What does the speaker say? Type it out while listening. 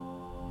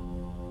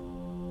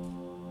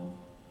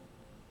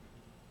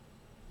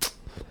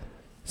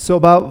So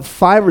about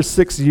 5 or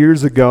 6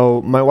 years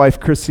ago, my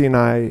wife Chrissy and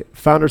I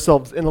found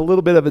ourselves in a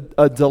little bit of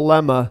a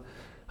dilemma.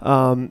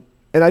 And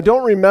I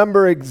don't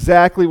remember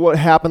exactly what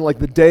happened like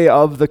the day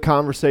of the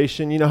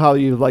conversation. You know how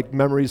you like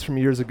memories from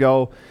years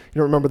ago. You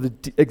don't remember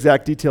the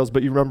exact details,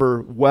 but you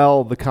remember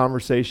well the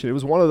conversation. It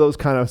was one of those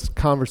kind of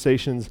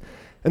conversations.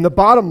 And the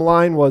bottom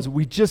line was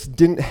we just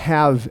didn't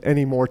have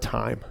any more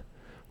time.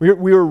 We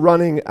were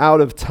running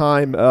out of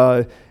time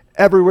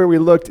everywhere we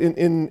looked.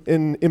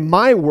 In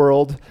my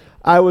world,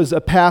 I was a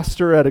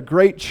pastor at a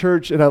great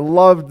church, and I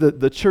loved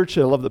the church.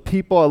 I loved the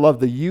people. I loved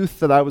the youth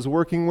that I was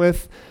working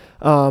with.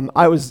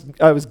 I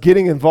was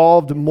getting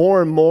involved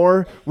more and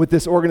more with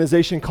this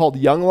organization called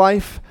Young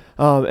Life,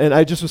 and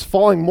I just was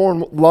falling more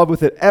in love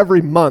with it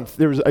every month.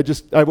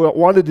 I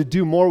wanted to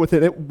do more with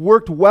it. It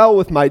worked well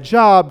with my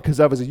job because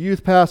I was a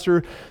youth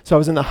pastor, so I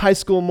was in the high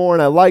school more,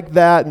 and I liked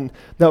that, and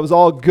that was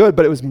all good.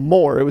 But it was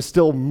more. It was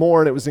still more,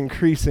 and it was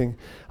increasing.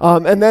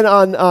 And then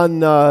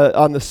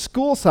on the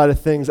school side of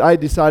things, I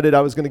decided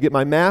I was going to get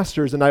my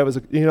master's, and I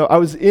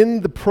was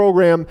in the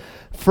program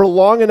for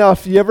long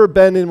enough. You ever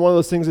been in one of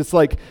those things? It's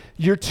like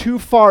you're too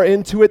far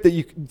into it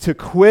to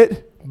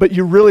quit, but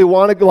you really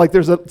want to go. Like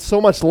there's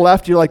so much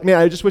left. You're like, man,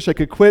 I just wish I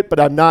could quit, but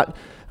I'm not.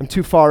 I'm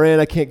too far in.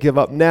 I can't give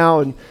up now.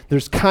 And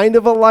there's kind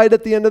of a light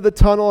at the end of the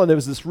tunnel. And it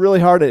was this really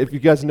hard. If you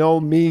guys know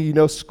me, you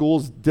know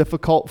school's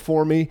difficult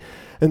for me.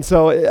 And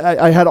so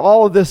I had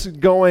all of this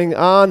going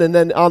on, and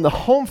then at the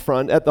home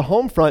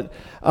front,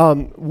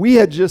 we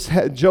had just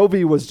had,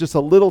 Jovi was just a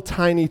little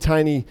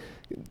tiny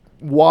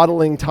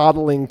waddling,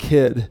 toddling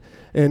kid.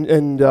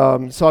 And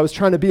so I was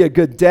trying to be a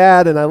good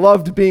dad, and I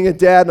loved being a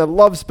dad, and I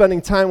loved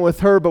spending time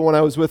with her, but when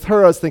I was with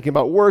her, I was thinking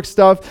about work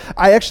stuff.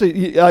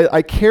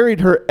 I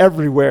carried her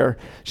everywhere.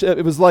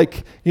 It was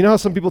like, you know how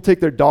some people take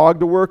their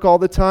dog to work all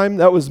the time?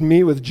 That was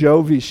me with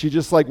Jovi. She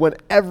just like went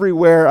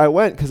everywhere I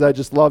went because I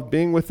just loved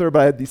being with her,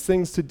 but I had these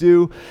things to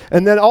do.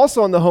 And then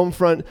also on the home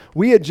front,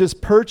 we had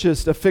just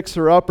purchased a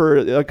fixer-upper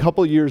a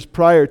couple years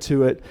prior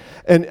to it.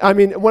 And I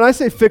mean, when I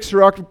say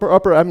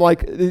fixer-upper, I'm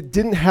like, it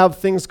didn't have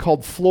things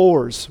called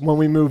floors when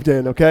we moved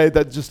in, okay?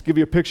 That just to give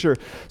you a picture.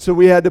 So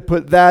we had to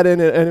put that in,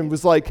 and it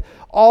was like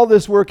all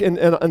this work, and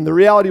the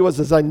reality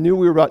was I knew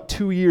we were about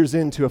 2 years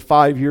into a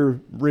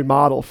 5-year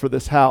remodel for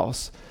this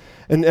house.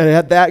 And I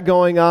had that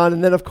going on,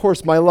 and then of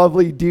course my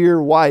lovely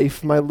dear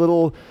wife, my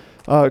little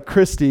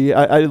Christy,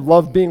 I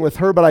love being with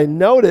her, but I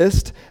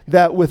noticed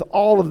that with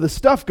all of the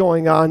stuff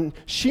going on,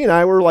 she and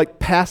I were like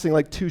passing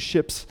like two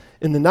ships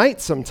in the night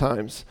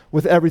sometimes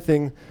with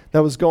everything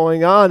that was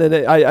going on. And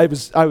I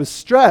was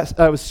stressed,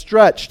 I was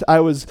stretched, I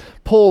was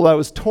pulled, I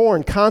was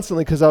torn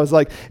constantly because I was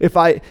like, if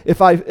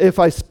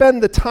I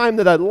spend the time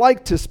that I'd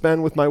like to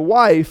spend with my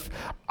wife,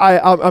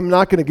 I'm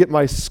not going to get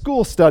my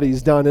school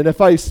studies done. And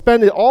if I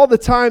spend all the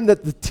time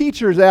that the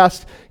teachers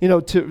asked,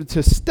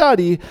 to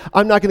study,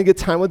 I'm not going to get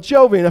time with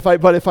Jovi. And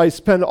if I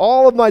spend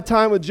all of my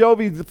time with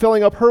Jovi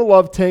filling up her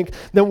love tank,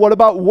 then what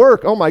about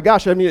work? Oh my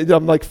gosh, I mean,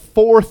 I'm like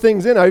 4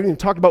 things in. I haven't even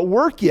talked about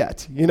work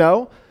yet,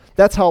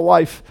 That's how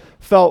life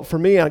felt for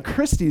me. On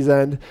Christy's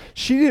end,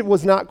 she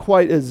was not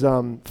quite as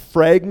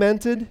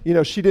fragmented.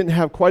 She didn't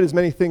have quite as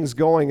many things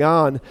going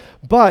on,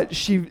 but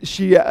she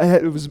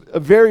was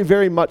very,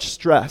 very much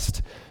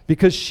stressed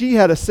because she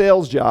had a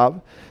sales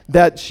job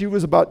that she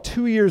was about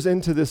 2 years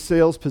into this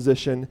sales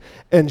position,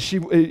 and she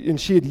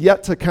had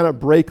yet to kind of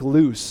break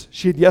loose.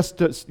 She had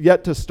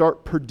yet to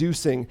start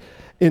producing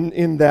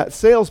in that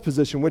sales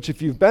position, which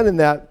if you've been in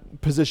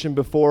that position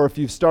before, if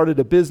you've started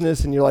a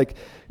business and you're like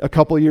a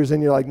couple of years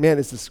in, you're like, man,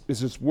 is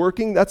this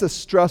working? That's a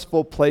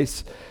stressful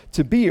place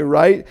to be,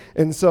 right?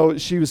 And so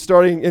she was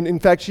starting, and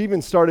in fact, she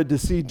even started to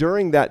see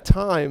during that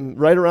time,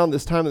 right around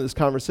this time of this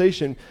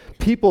conversation,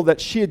 people that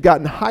she had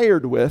gotten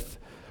hired with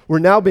were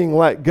now being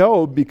let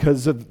go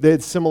because they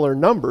had similar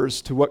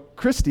numbers to what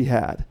Christy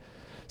had.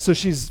 So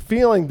she's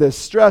feeling this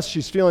stress,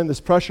 she's feeling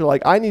this pressure,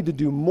 like I need to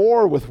do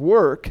more with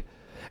work.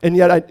 And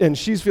yet,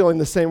 she's feeling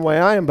the same way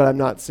I am, but I'm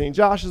not seeing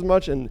Josh as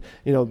much. And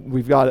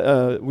we've got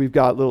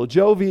little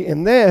Jovi.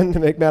 And then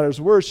to make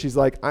matters worse, she's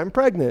like, I'm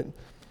pregnant,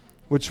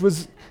 which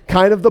was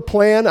kind of the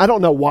plan. I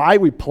don't know why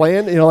we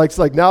planned. It's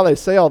like now they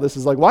say all this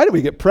is like, why did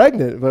we get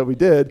pregnant? But we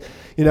did.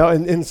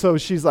 And so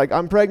she's like,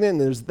 I'm pregnant, and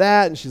there's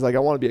that. And she's like, I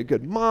want to be a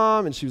good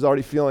mom. And she was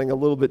already feeling a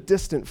little bit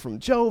distant from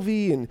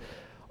Jovi, and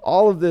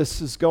all of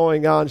this is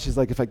going on. She's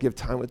like, if I give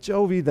time with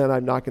Jovi, then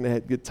I'm not going to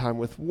get time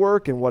with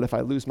work. And what if I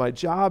lose my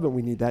job and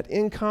we need that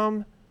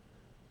income?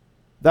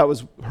 That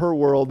was her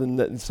world.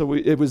 And so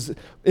it was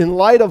in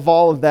light of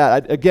all of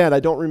that. I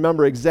don't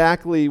remember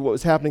exactly what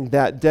was happening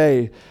that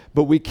day,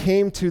 but we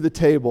came to the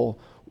table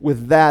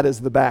with that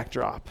as the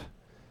backdrop.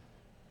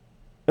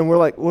 And we're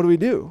like, what do we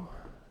do?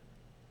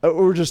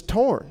 We're just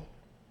torn.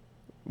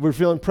 We're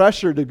feeling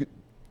pressure do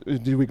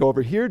we go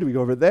over here? Do we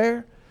go over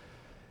there?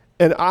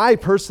 And I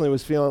personally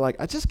was feeling like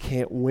I just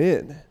can't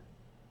win.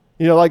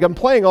 Like I'm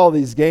playing all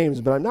these games,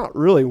 but I'm not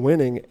really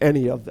winning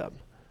any of them.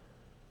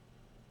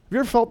 Have you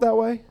ever felt that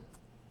way?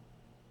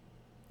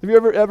 Have you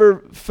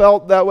ever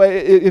felt that way?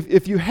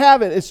 If you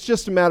haven't, it's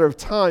just a matter of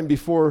time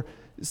before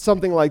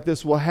something like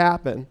this will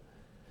happen.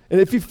 And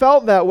if you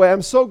felt that way,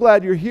 I'm so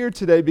glad you're here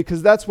today,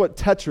 because that's what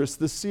Tetris,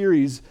 this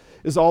series,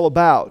 is all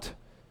about.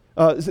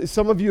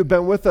 Some of you have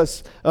been with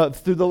us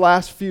through the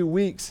last few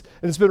weeks,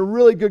 and it's been a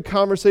really good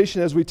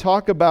conversation as we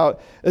talk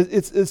about,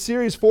 it's a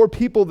series for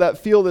people that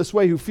feel this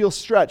way, who feel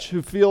stretched,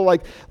 who feel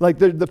like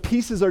the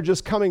pieces are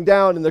just coming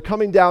down, and they're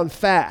coming down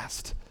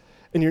fast.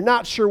 And you're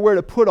not sure where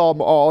to put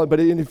them all, but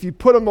if you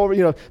put them over,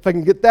 if I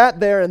can get that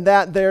there and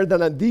that there,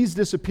 then these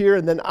disappear,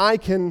 and then I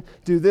can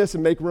do this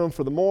and make room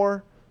for the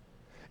more.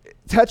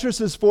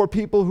 Tetris is for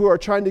people who are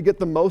trying to get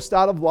the most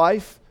out of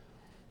life,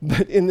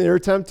 but in their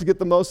attempt to get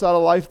the most out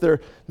of life, they're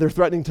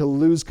threatening to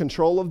lose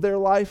control of their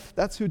life.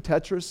 That's who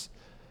Tetris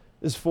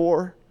is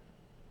for.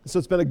 So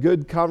it's been a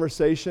good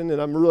conversation,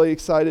 and I'm really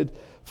excited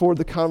for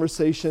the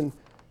conversation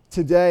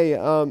today.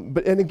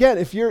 And again,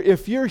 if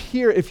you're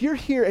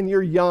here and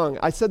you're young,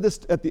 I said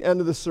this at the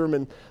end of the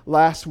sermon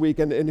last week,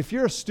 and if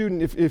you're a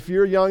student, if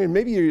you're young and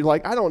maybe you're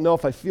like, I don't know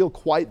if I feel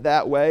quite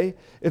that way,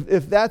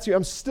 if that's you,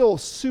 I'm still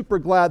super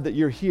glad that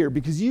you're here,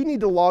 because you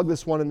need to log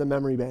this one in the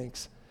memory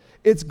banks.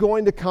 It's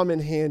going to come in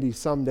handy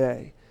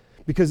someday,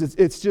 because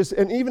it's just,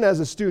 and even as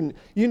a student,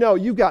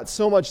 you've got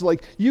so much,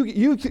 like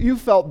you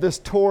felt this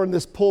torn,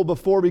 this pull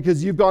before,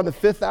 because you've gone to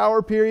 5th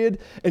hour period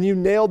and you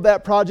nailed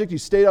that project, you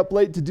stayed up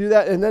late to do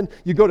that, and then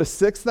you go to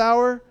 6th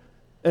hour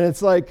and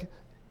it's like,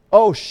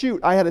 oh shoot,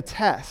 I had a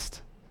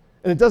test.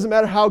 And it doesn't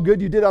matter how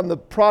good you did on the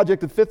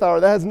project at 5th hour,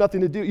 that has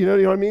nothing to do, you know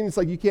what I mean? It's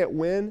like you can't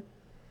win.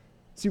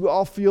 So we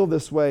all feel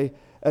this way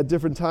at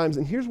different times,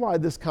 and here's why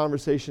this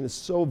conversation is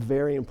so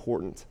very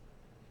important.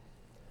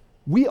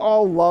 We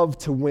all love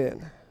to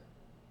win.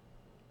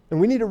 And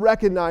we need to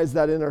recognize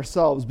that in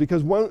ourselves,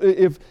 because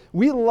if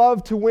we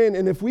love to win,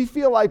 and if we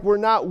feel like we're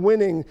not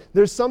winning,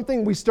 there's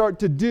something we start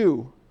to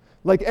do.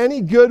 Like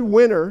any good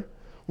winner,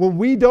 when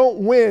we don't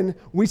win,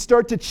 we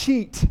start to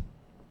cheat.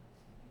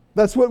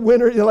 That's what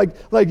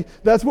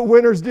that's what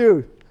winners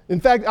do.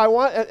 In fact, I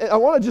want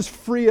to just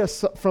free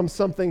us from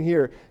something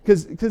here,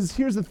 because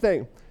here's the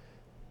thing.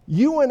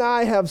 You and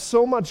I have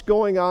so much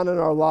going on in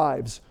our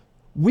lives.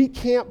 We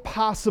can't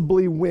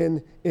possibly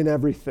win in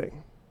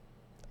everything.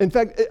 In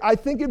fact, I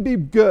think it'd be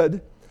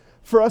good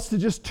for us to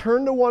just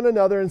turn to one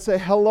another and say,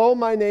 hello,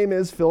 my name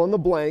is fill in the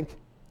blank,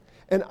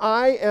 and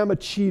I am a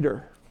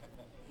cheater.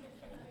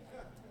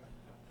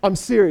 I'm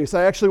serious.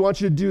 I actually want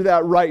you to do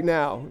that right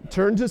now.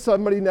 Turn to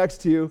somebody next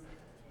to you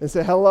and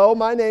say, hello,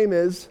 my name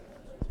is,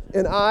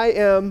 and I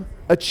am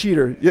a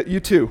cheater. You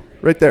too,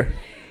 right there.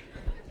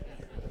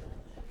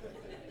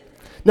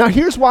 Now,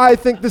 here's why I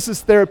think this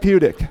is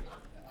therapeutic.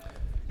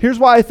 Here's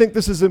why I think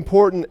this is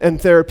important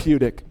and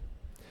therapeutic.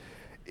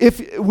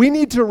 If we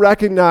need to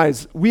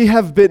recognize we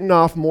have bitten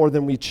off more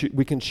than we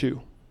can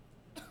chew.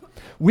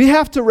 We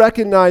have to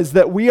recognize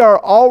that we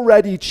are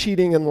already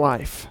cheating in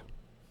life.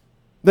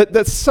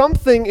 That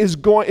something is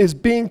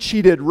being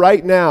cheated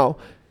right now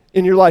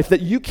in your life,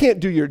 that you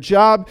can't do your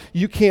job,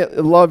 you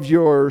can't love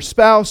your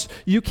spouse,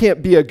 you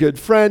can't be a good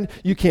friend,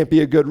 you can't be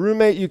a good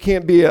roommate, you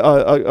can't be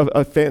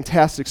a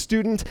fantastic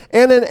student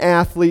and an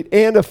athlete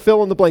and a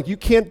fill in the blank. You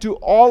can't do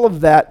all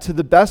of that to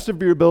the best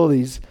of your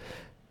abilities,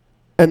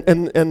 and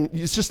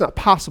it's just not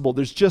possible.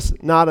 There's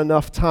just not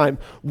enough time.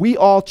 We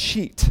all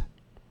cheat.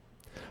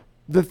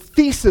 The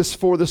thesis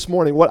for this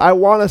morning, what I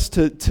want us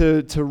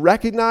to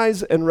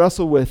recognize and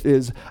wrestle with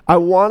is, I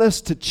want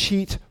us to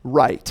cheat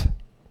right.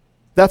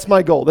 That's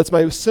my goal. That's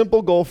my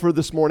simple goal for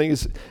this morning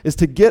is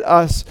to get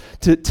us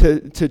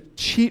to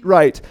cheat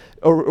right,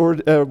 or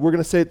we're going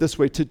to say it this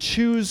way, to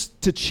choose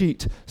to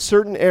cheat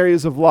certain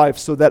areas of life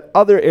so that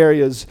other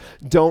areas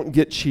don't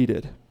get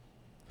cheated.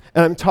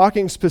 And I'm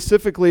talking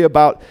specifically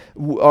about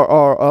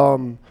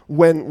when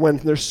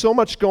there's so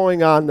much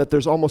going on that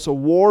there's almost a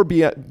war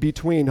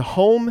between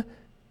home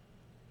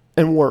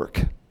and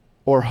work,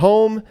 or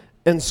home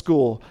and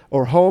school,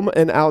 or home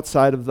and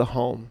outside of the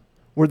home,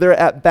 where they're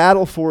at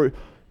battle for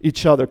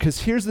each other.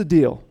 Because here's the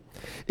deal.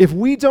 If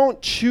we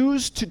don't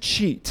choose to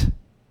cheat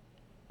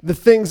the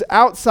things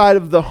outside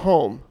of the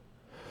home,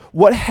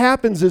 what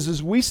happens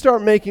is we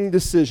start making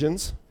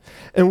decisions,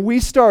 and we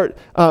start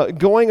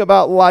going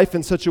about life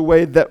in such a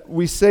way that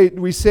we say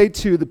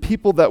to the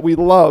people that we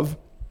love,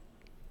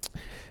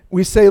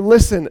 we say,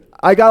 listen,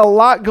 I got a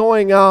lot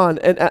going on,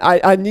 and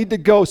I need to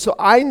go, so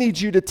I need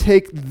you to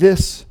take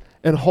this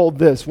and hold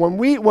this. When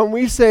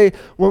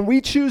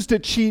we choose to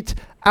cheat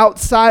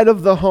outside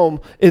of the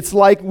home, it's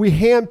like we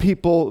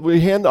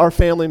hand our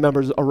family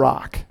members a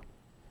rock.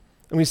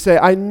 And we say,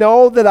 I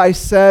know that I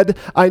said,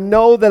 I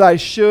know that I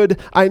should,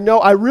 I know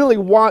I really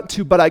want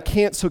to, but I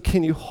can't, so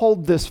can you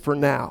hold this for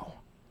now?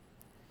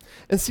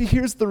 And see,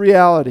 here's the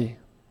reality,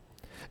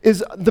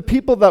 is the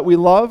people that we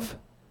love,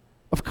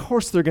 of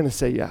course they're going to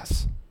say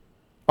yes.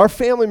 Our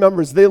family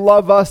members, they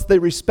love us, they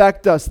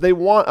respect us, they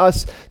want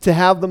us to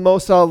have the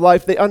most out of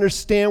life, they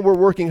understand we're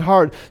working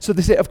hard. So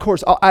they say, of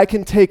course, I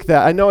can take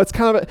that. I know it's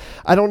kind of,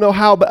 I don't know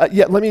how, but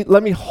yeah,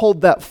 let me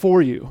hold that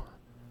for you.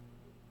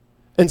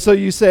 And so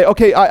you say,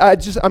 okay, I'm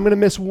going to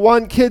miss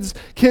one. Kids,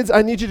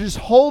 I need you to just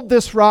hold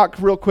this rock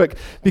real quick,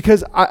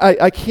 because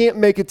I can't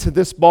make it to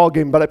this ball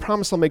game, but I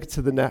promise I'll make it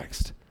to the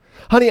next.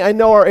 honey, I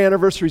know our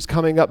anniversary's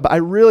coming up, but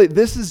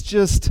this is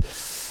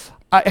just,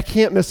 I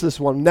can't miss this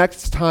one.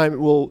 Next time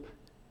we'll,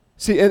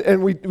 see,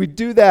 and we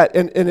do that,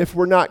 and if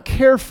we're not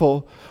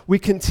careful, we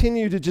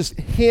continue to just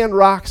hand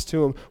rocks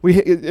to them.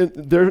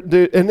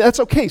 And that's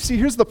okay. See,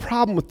 here's the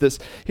problem with this.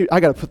 Here, I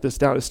got to put this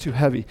down. It's too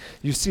heavy.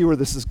 You see where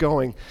this is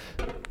going.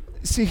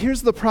 See,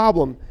 here's the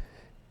problem.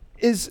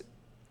 It's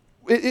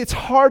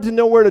hard to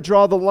know where to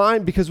draw the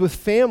line, because with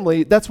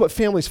family, that's what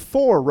family's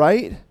for,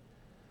 right?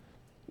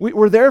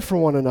 We're there for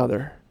one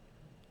another.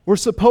 We're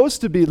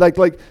supposed to be like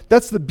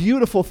that's the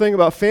beautiful thing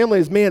about family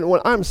is, man, when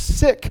I'm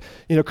sick,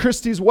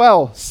 Christy's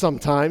well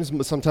sometimes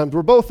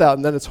we're both out,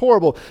 and then it's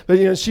horrible.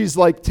 But she's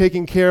like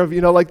taking care of,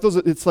 like those.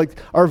 It's like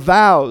our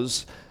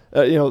vows,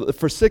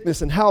 for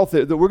sickness and health,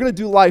 that we're going to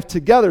do life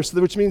together. So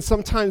which means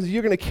sometimes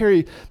you're going to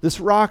carry this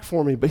rock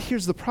for me. But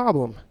here's the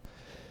problem: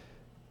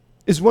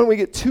 is when we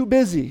get too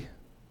busy,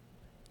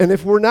 and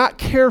if we're not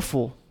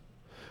careful,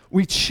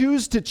 we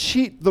choose to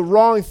cheat the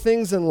wrong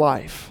things in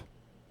life.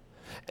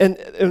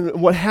 And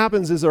what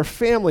happens is our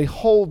family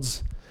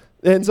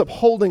ends up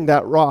holding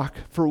that rock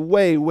for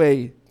way,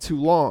 way too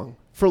long,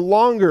 for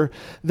longer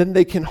than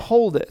they can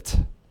hold it.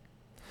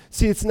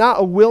 See, it's not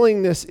a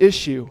willingness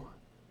issue.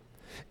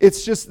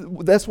 It's just,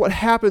 that's what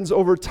happens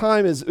over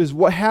time is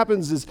what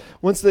happens is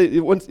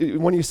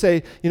when you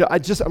say, I'm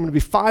going to be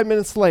 5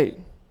 minutes late.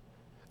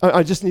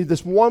 I just need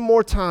this one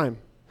more time.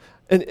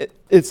 And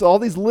it's all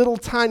these little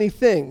tiny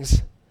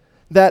things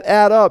that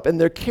add up, and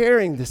they're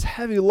carrying this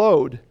heavy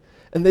load.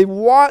 And they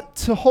want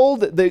to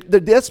hold it. They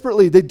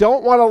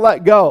don't want to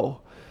let go.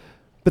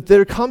 But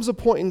there comes a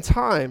point in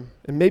time,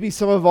 and maybe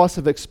some of us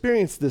have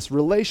experienced this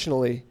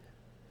relationally,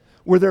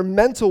 where their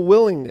mental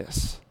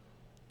willingness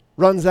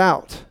runs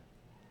out.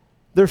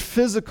 Their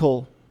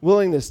physical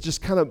willingness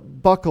just kind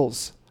of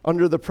buckles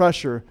under the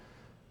pressure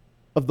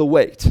of the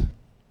weight.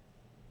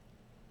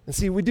 And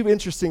see, we do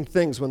interesting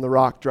things when the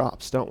rock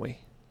drops, don't we?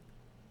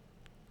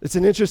 It's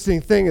an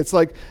interesting thing. It's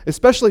like,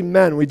 especially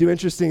men, we do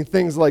interesting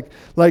things we're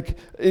like,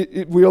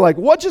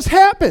 what just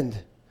happened?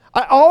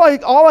 All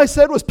I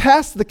said was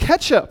pass the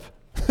ketchup.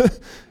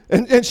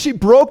 and she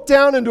broke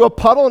down into a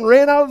puddle and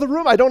ran out of the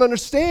room. I don't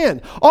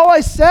understand. All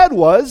I said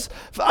was,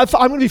 I'm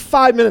going to be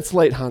 5 minutes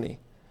late, honey.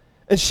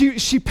 And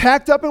she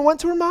packed up and went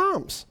to her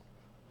mom's.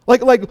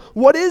 Like,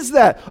 what is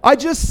that? I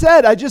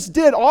just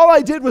did. All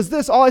I did was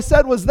this. All I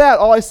said was that.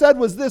 All I said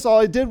was this. All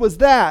I did was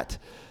that.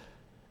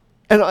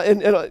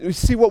 And we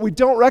see what we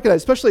don't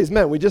recognize, especially as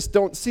men, we just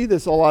don't see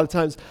this a lot of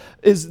times,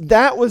 is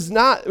that was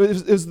not,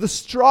 it was the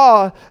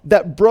straw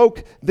that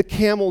broke the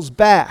camel's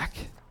back.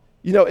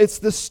 It's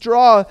the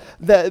straw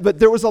but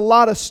there was a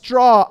lot of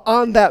straw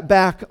on that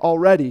back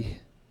already.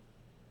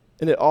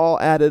 And it all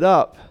added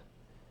up.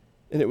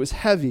 And it was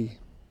heavy.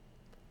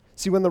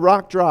 See, when the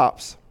rock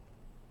drops,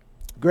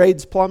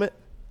 grades plummet,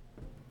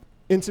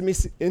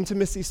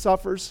 intimacy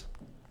suffers,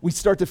 we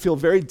start to feel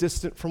very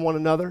distant from one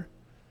another.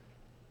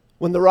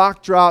 When the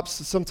rock drops,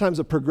 sometimes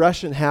a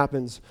progression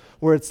happens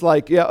where it's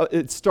like,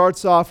 it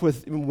starts off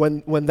with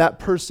when that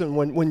person,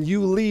 when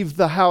you leave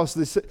the house,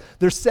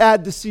 they're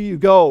sad to see you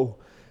go.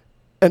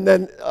 And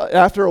then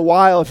after a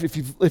while,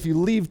 if you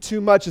leave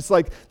too much, it's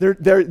like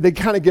they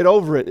kind of get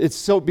over it.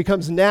 It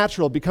becomes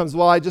natural. It becomes,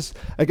 well, I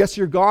guess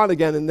you're gone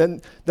again. And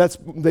then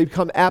they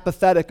become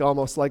apathetic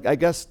almost, like, I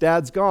guess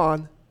Dad's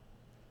gone.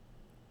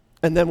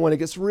 And then when it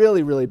gets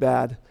really, really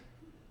bad,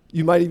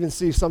 you might even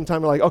see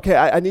sometime like, okay,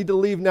 I need to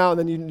leave now, and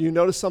then you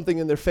notice something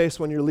in their face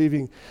when you're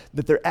leaving,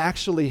 that they're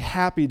actually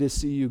happy to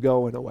see you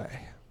go in a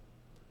way.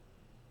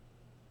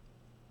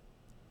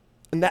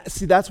 And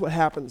that's what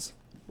happens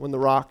when the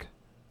rock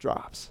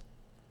drops.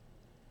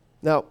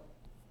 Now,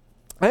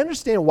 I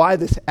understand why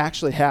this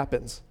actually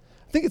happens.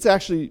 I think it's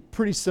actually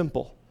pretty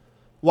simple.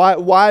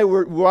 Why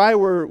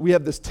we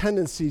have this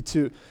tendency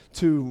to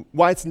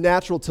why it's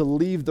natural to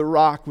leave the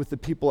rock with the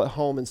people at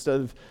home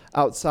instead of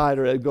outside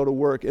or go to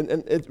work. And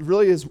it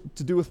really is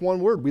to do with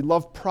one word. We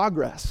love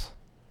progress.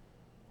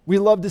 We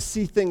love to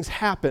see things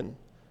happen.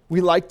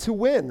 We like to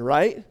win,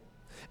 right?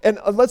 And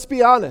let's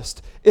be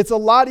honest, it's a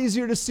lot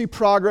easier to see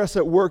progress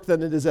at work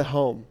than it is at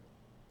home.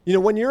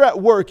 When you're at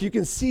work, you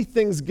can see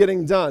things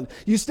getting done.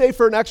 You stay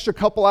for an extra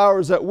couple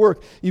hours at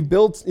work. You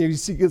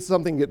get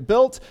something get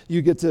built.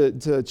 You get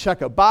to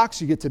check a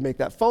box. You get to make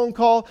that phone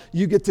call.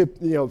 You get to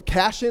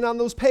cash in on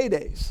those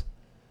paydays.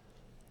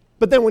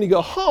 But then when you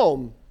go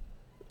home,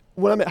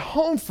 when I'm at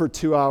home for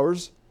 2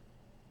 hours,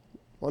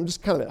 well, I'm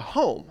just kind of at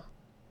home.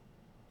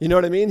 You know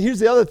what I mean? Here's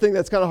the other thing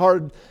that's kind of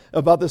hard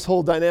about this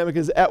whole dynamic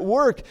is at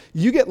work,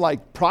 you get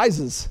like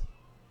prizes.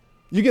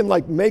 You can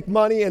like make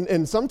money,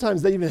 and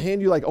sometimes they even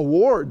hand you like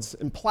awards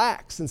and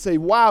plaques and say,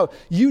 wow,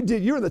 you're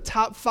in the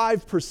top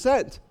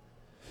 5%.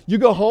 You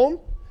go home,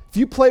 if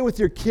you play with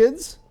your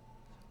kids,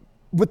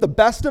 with the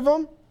best of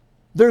them,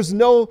 there's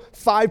no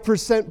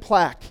 5%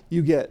 plaque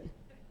you get.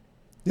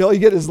 All you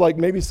get is like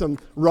maybe some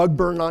rug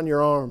burn on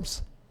your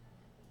arms.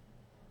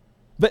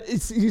 But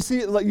you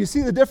see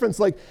the difference.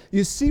 Like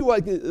you see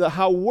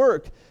how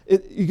work,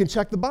 you can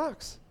check the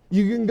box.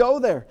 You can go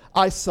there.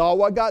 I saw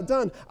what got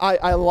done.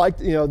 I liked,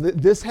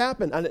 this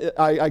happened. And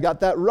I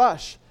got that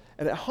rush.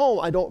 And at home,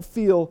 I don't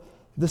feel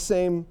the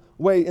same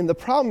way. And the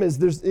problem is,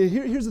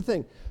 here's the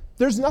thing.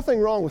 There's nothing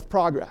wrong with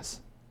progress.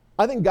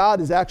 I think God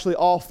is actually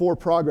all for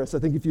progress. I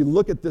think if you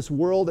look at this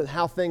world and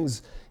how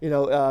things,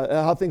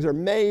 how things are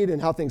made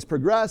and how things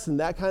progress and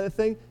that kind of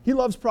thing, he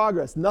loves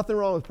progress. Nothing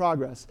wrong with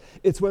progress.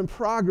 It's when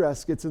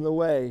progress gets in the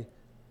way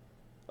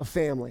of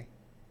family.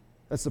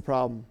 That's the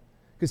problem.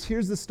 Because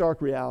here's the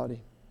stark reality.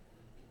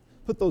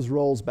 Put those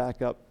roles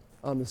back up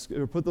on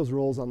or put those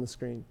roles on the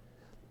screen.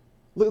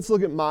 Let's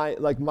look at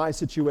my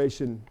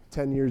situation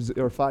 10 years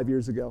or 5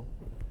 years ago.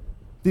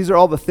 These are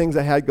all the things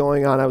I had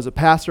going on. I was a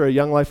pastor, a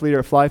young life leader,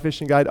 a fly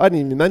fishing guide. I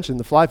didn't even mention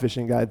the fly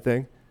fishing guide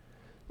thing.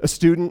 A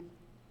student,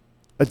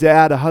 a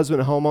dad, a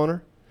husband, a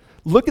homeowner.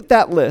 Look at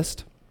that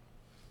list.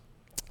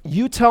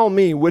 You tell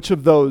me which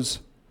of those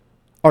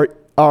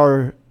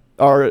are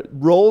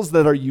roles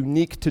that are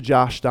unique to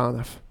Josh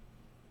Donoff.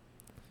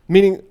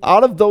 Meaning,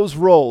 out of those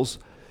roles,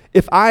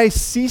 if I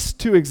ceased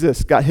to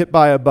exist, got hit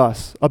by a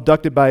bus,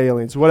 abducted by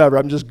aliens, whatever,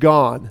 I'm just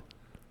gone,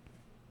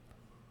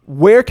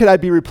 where could I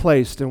be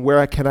replaced and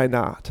where can I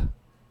not?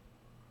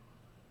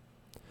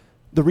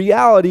 The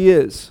reality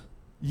is,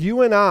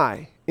 you and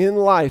I in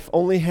life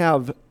only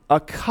have a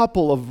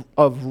couple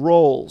of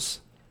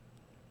roles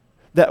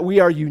that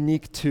we are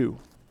unique to.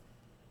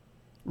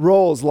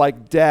 Roles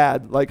like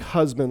dad, like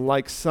husband,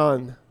 like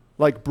son,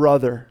 like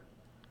brother.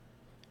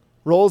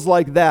 Roles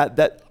like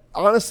that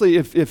honestly,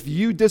 if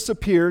you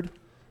disappeared,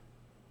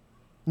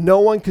 no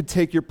one could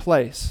take your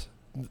place.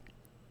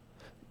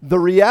 The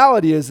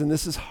reality is, and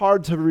this is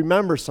hard to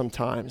remember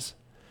sometimes,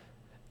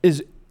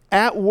 is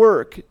at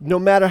work, no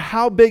matter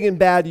how big and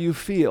bad you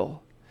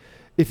feel,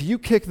 if you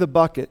kick the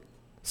bucket,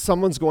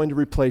 someone's going to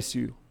replace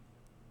you,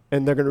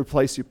 and they're going to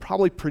replace you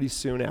probably pretty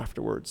soon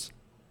afterwards.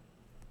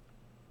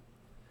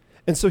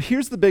 And so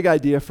here's the big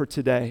idea for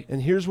today,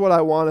 and here's what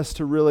I want us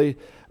to really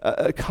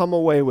come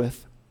away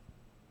with.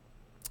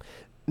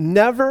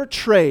 Never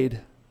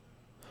trade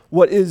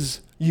what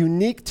is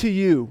unique to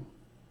you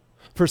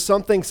for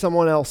something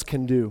someone else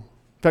can do.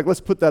 In fact, let's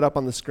put that up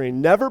on the screen.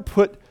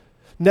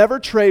 Never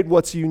trade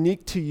what's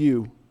unique to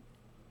you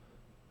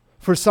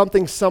for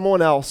something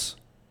someone else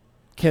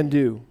can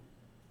do.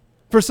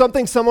 For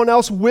something someone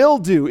else will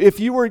do. If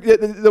you were,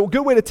 the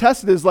good way to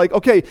test it is like,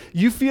 okay,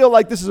 you feel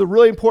like this is a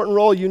really important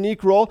role, a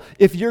unique role.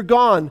 If you're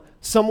gone,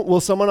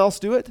 will someone else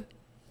do it?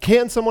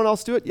 Can someone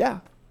else do it? Yeah.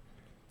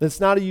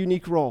 It's not a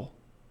unique role.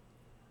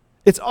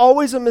 It's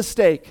always a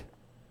mistake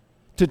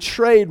to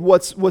trade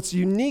what's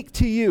unique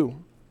to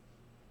you,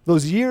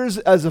 those years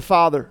as a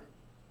father,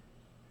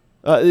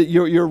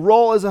 your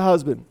role as a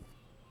husband,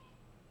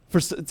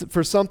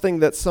 for something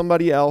that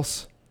somebody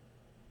else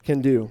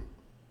can do.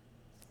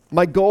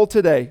 My goal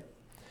today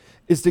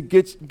is to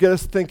get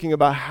us thinking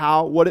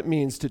about what it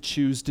means to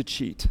choose to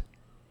cheat.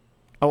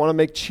 I want to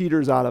make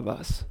cheaters out of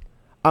us.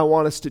 I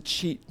want us to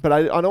cheat, but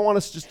I don't want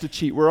us just to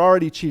cheat. We're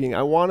already cheating.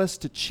 I want us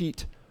to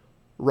cheat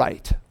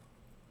right.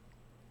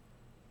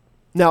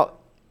 Now,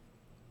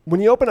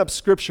 when you open up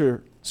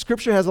Scripture,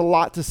 Scripture has a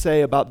lot to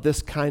say about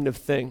this kind of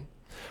thing.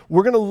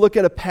 We're going to look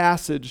at a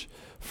passage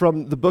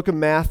from the book of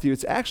Matthew.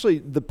 It's actually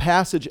the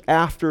passage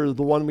after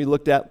the one we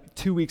looked at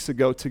 2 weeks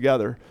ago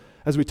together,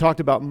 as we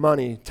talked about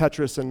money,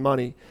 Tetris and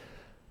money.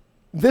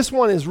 This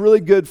one is really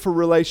good for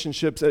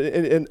relationships,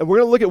 and we're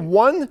going to look at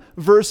one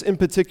verse in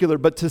particular,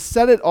 but to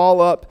set it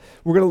all up,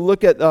 we're going to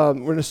look at, we're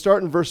going to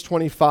start in verse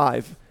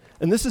 25.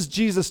 And this is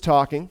Jesus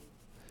talking,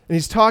 and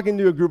he's talking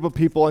to a group of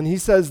people, and he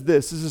says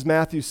this is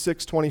Matthew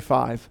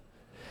 6:25.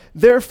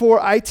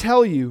 Therefore, I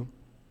tell you,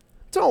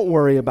 don't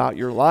worry about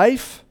your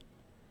life,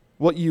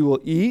 what you will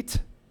eat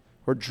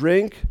or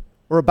drink,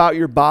 or about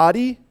your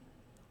body,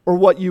 or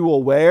what you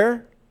will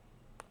wear.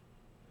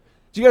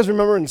 Do you guys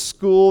remember in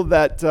school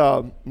that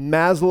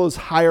Maslow's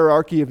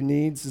hierarchy of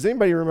needs? Does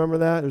anybody remember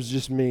that? It was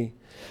just me.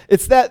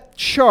 It's that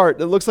chart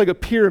that looks like a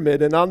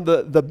pyramid, and on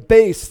the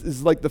base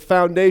is like the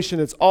foundation.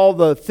 It's all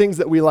the things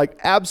that we like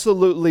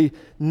absolutely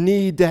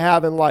need to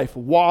have in life.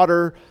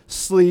 Water,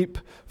 sleep,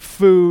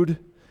 food.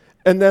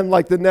 And then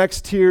like the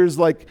next tier is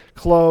like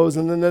clothes,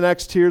 and then the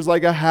next tier is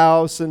like a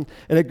house, and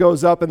it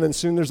goes up, and then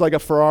soon there's like a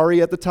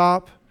Ferrari at the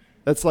top.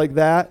 That's like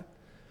that.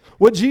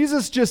 What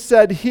Jesus just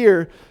said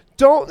here,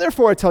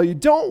 therefore I tell you,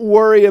 don't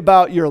worry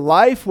about your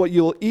life, what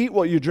you'll eat,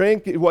 what you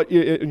drink,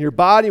 in your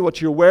body,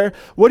 what you wear.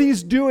 What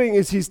he's doing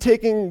is he's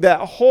taking that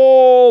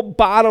whole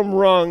bottom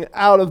rung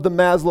out of the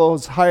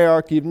Maslow's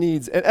hierarchy of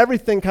needs, and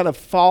everything kind of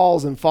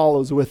falls and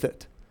follows with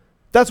it.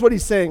 That's what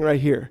he's saying right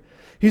here.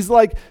 He's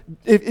like,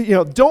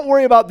 don't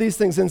worry about these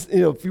things. And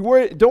if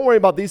you don't worry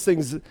about these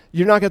things,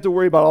 you're not going to have to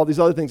worry about all these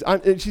other things.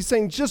 And she's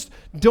saying, just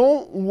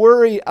don't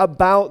worry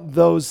about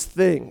those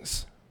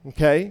things.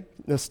 Okay?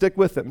 Now stick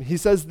with him. He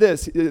says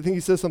this. I think he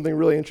says something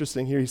really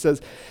interesting here. He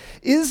says,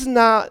 is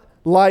not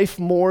life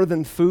more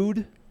than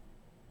food?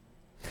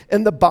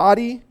 And the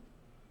body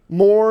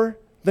more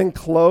than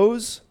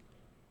clothes?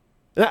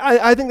 And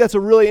I think that's a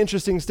really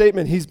interesting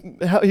statement.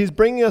 He's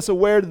bringing us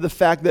aware to the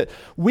fact that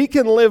we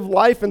can live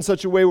life in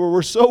such a way where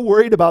we're so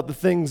worried about the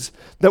things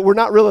that we're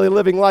not really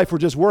living life, we're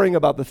just worrying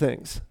about the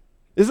things.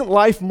 Isn't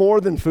life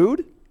more than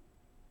food?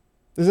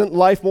 Isn't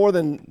life more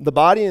than the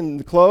body and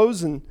the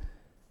clothes? And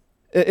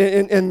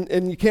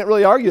you can't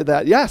really argue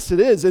that. Yes, it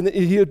is. And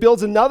he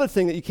builds another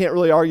thing that you can't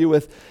really argue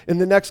with in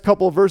the next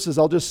couple of verses.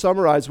 I'll just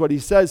summarize what he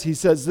says. He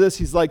says this.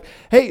 He's like,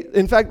 hey,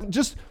 in fact,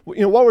 just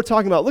while we're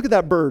talking about, look at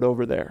that bird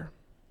over there.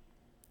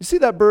 You see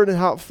that bird and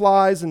how it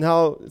flies and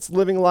how it's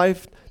living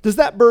life? Does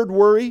that bird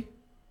worry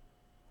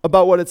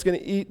about what it's going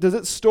to eat? Does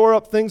it store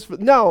up things?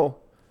 No.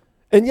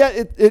 And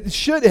yet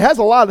it has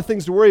a lot of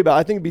things to worry about.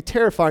 I think it'd be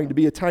terrifying to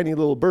be a tiny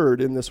little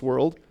bird in this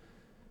world.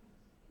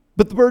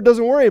 But the bird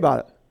doesn't worry about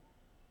it.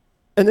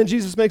 And then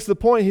Jesus makes the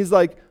point. He's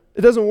like,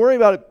 it doesn't worry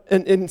about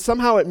it. And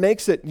somehow it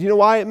makes it. You know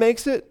why it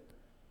makes it?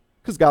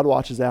 Because God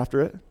watches after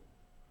it.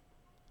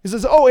 He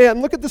says, oh, yeah,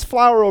 and look at this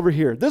flower over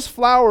here. This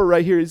flower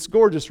right here is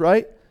gorgeous,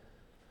 right?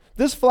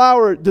 Does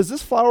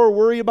this flower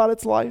worry about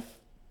its life?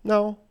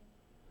 No.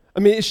 I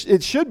mean,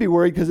 it should be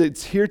worried because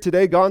it's here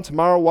today, gone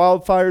tomorrow,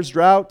 wildfires,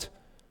 drought.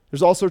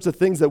 There's all sorts of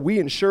things that we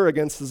insure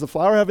against. Does the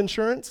flower have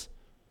insurance?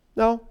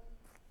 No.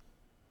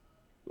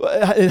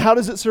 And how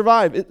does it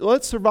survive?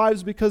 It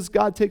survives because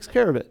God takes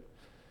care of it.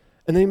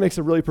 And then he makes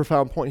a really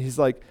profound point. He's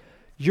like,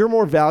 you're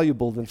more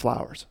valuable than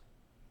flowers.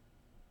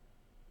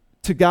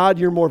 To God,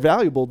 you're more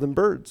valuable than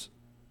birds.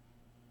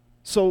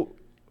 So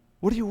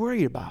what are you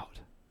worried about?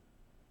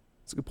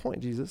 That's a good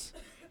point, Jesus.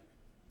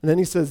 And then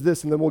he says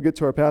this, and then we'll get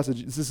to our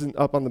passage. This isn't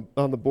up on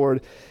the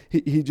board.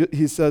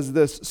 He says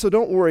this, so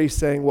don't worry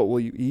saying, what will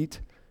you eat?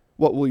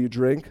 What will you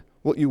drink?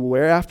 What you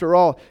wear? After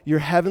all, your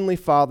heavenly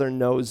Father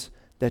knows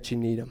that you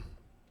need him.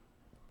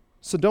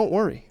 So don't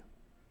worry.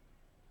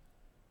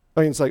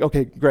 I mean, it's like,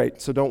 okay,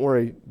 great. So don't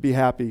worry. Be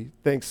happy.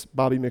 Thanks,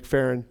 Bobby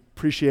McFerrin.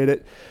 Appreciate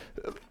it.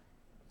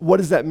 What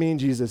does that mean,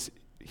 Jesus?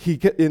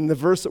 In the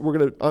verse that we're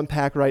going to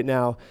unpack right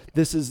now,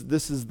 this is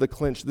the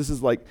clinch. This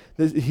is like,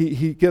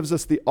 he gives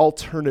us the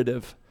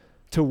alternative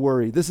to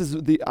worry. This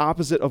is the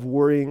opposite of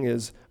worrying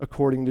is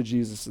according to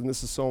Jesus, and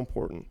this is so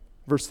important.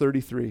 Verse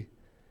 33.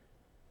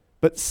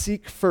 But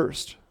seek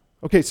first.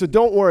 Okay, so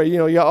don't worry.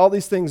 You got all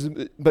these things,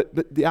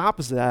 but the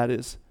opposite of that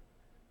is,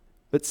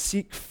 but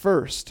seek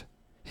first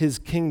his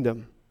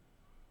kingdom,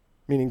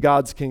 meaning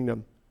God's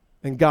kingdom,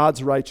 and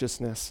God's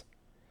righteousness.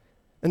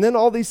 And then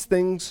all these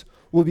things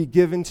will be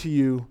given to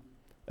you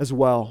as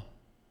well.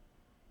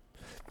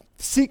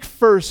 Seek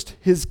first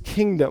his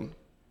kingdom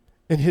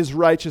and his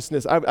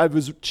righteousness. I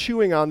was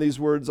chewing on these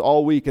words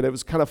all week, and it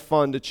was kind of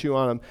fun to chew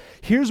on them.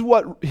 Here's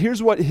what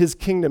his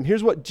kingdom,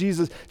 here's what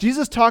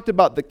Jesus talked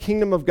about the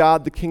kingdom of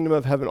God, the kingdom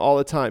of heaven all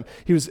the time.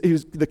 He was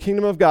the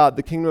kingdom of God,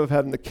 the kingdom of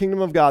heaven, the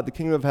kingdom of God, the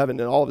kingdom of heaven,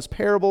 and all of his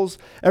parables,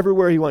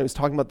 everywhere he went, he was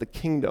talking about the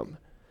kingdom.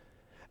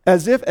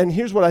 As if, and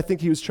here's what I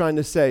think he was trying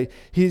to say.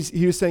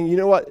 He was saying, you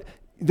know what?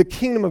 The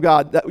kingdom of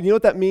God, you know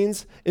what that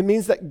means? It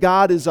means that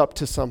God is up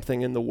to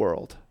something in the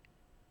world.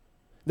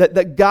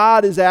 That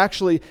God is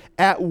actually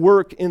at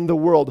work in the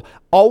world.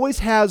 Always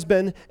has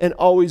been and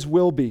always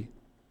will be.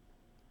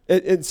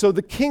 And so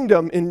the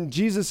kingdom in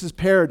Jesus'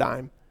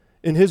 paradigm,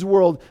 in his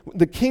world,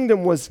 the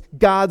kingdom was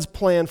God's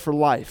plan for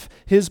life.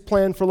 His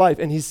plan for life.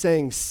 And he's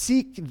saying,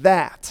 seek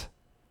that.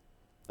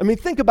 I mean,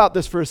 think about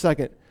this for a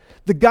second.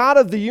 The God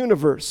of the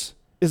universe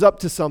is up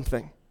to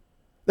something.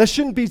 That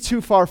shouldn't be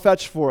too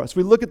far-fetched for us.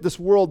 We look at this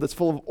world that's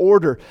full of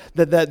order,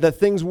 that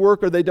things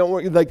work or they don't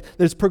work, like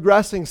there's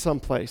progressing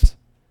someplace.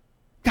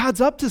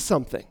 God's up to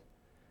something.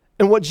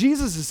 And what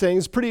Jesus is saying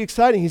is pretty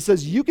exciting. He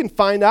says, you can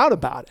find out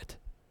about it.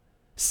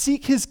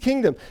 Seek his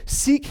kingdom.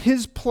 Seek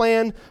his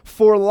plan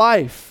for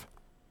life.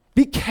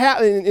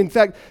 In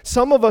fact,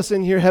 some of us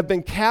in here have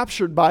been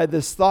captured by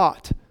this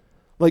thought.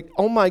 Like,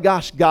 oh my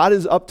gosh, God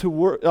is up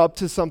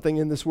to something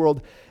in this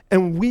world,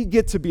 and we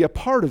get to be a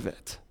part of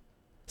it.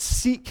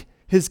 Seek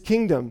his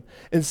kingdom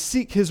and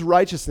seek his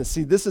righteousness.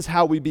 See, this is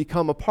how we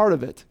become a part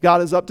of it.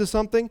 God is up to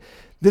something.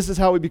 This is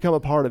how we become a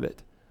part of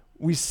it.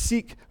 We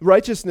seek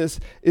righteousness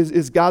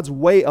is God's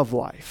way of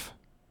life.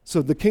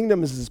 So the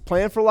kingdom is his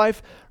plan for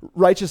life.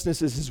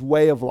 Righteousness is his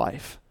way of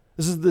life.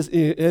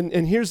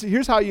 And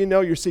here's how you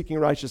know you're seeking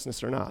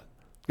righteousness or not.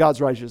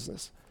 God's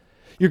righteousness.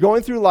 You're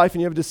going through life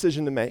and you have a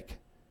decision to make.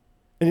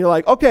 And you're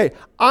like, okay,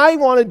 I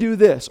want to do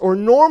this, or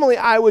normally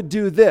I would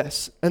do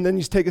this. And then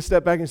you take a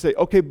step back and say,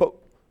 okay, but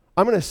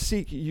I'm going to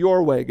seek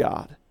your way,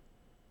 God.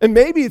 And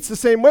maybe it's the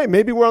same way.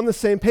 Maybe we're on the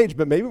same page,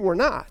 but maybe we're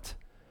not.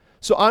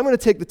 So I'm going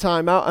to take the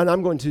time out and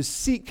I'm going to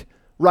seek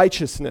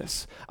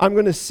righteousness. I'm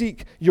going to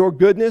seek your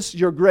goodness,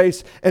 your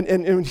grace.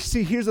 And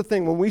see, here's the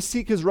thing. When we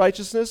seek his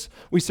righteousness,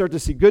 we start to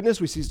see goodness,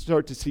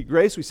 start to see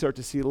grace, we start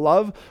to see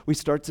love, we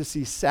start to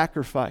see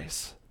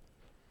sacrifice.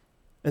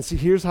 And see,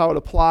 here's how it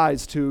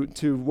applies to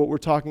what we're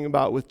talking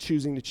about with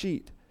choosing to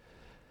cheat.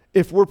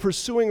 If we're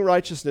pursuing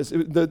righteousness,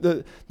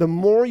 the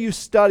more you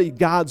study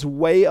God's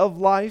way of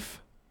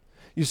life,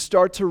 you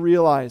start to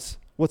realize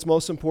what's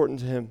most important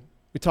to him.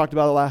 We talked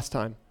about it last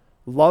time.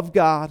 Love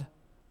God,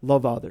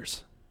 love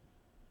others.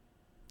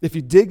 If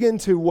you dig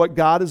into what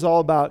God is all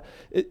about,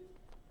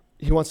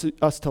 he wants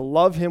us to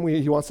love him.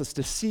 He wants us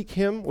to seek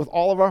him with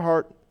all of our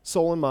heart,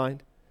 soul, and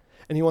mind.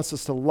 And he wants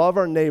us to love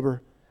our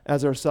neighbor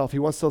as ourselves. He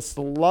wants us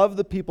to love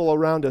the people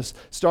around us,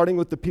 starting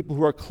with the people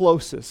who are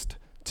closest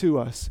to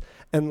us,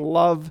 and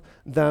love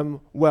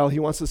them well. He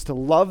wants us to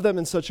love them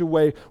in such a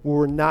way where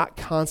we're not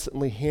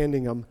constantly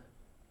handing them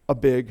a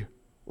big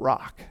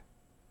rock.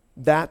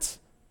 That's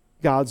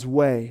God's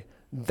way.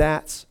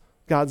 That's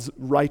God's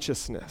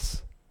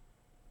righteousness,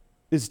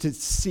 is to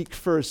seek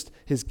first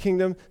his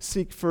kingdom,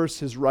 seek first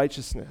his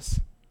righteousness.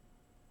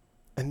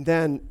 And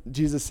then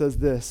Jesus says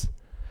this,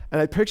 and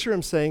I picture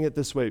him saying it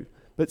this way,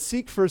 but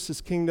seek first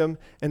his kingdom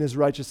and his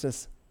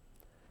righteousness,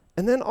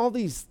 and then all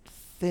these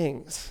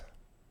things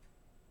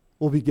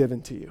will be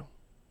given to you.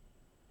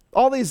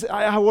 All these,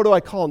 what do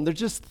I call them? They're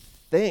just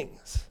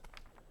things.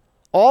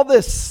 All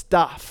this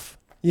stuff,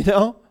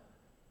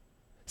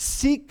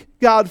 Seek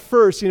God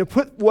first.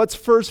 Put what's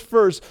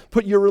first.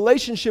 Put your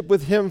relationship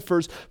with him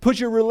first. Put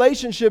your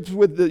relationships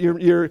with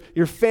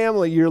your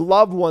family, your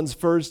loved ones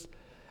first.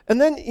 And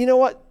then, you know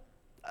what?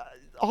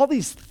 All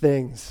these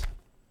things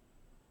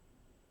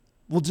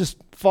will just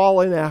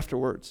fall in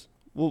afterwards.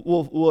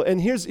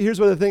 And here's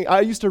what the thing,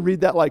 I used to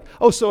read that like,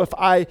 so if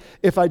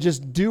I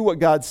just do what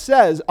God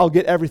says, I'll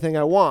get everything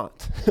I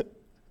want.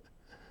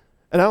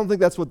 And I don't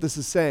think that's what this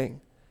is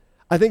saying.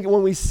 I think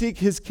when we seek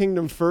his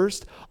kingdom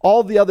first,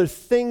 all the other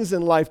things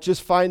in life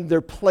just find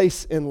their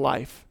place in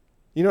life.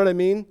 You know what I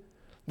mean?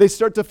 They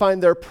start to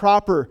find their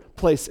proper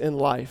place in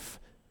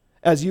life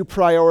as you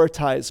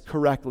prioritize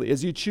correctly,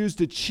 as you choose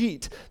to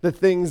cheat the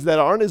things that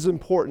aren't as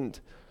important.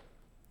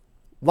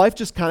 Life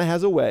just kind of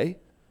has a way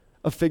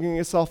of figuring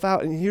itself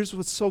out. And here's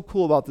what's so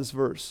cool about this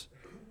verse.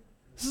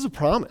 This is a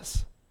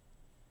promise.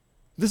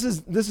 This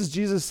is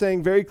Jesus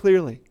saying very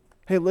clearly,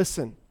 hey,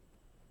 listen,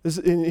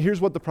 and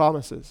here's what the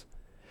promise is.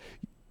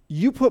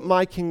 You put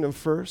my kingdom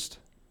first,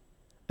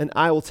 and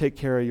I will take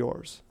care of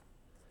yours.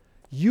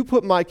 You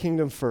put my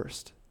kingdom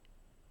first,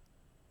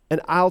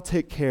 and I'll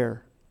take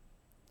care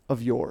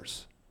of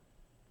yours.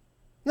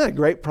 Isn't that a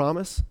great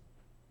promise?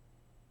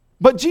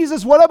 But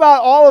Jesus, what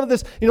about all of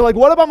this?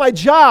 What about my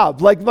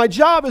job? My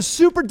job is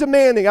super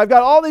demanding. I've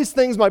got all these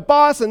things, my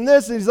boss and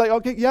this. And he's like,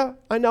 okay, yeah,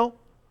 I know.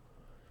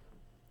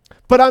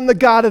 But I'm the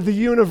God of the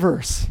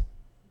universe.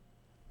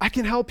 I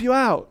can help you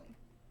out.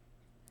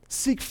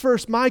 Seek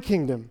first my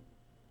kingdom.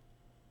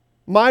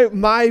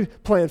 My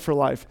plan for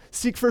life.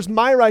 Seek first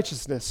my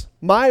righteousness,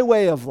 my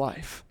way of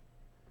life.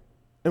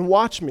 And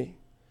watch me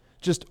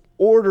just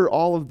order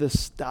all of this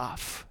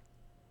stuff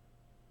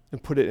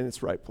and put it in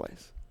its right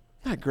place.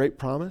 Isn't that a great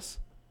promise?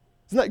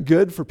 Isn't that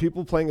good for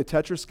people playing a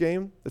Tetris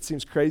game that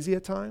seems crazy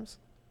at times?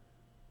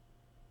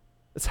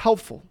 It's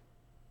helpful.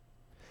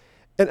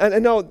 And I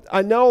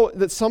know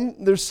that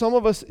there's some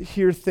of us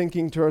here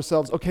thinking to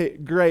ourselves, okay,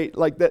 great,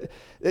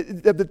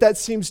 that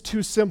seems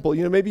too simple.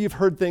 Maybe you've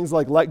heard things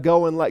like let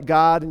go and let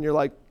God, and you're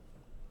like,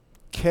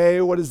 okay,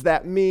 what does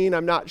that mean?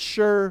 I'm not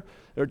sure.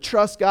 Or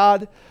trust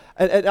God.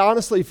 And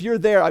honestly, if you're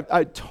there,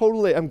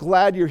 I'm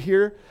glad you're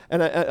here,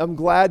 and I'm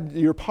glad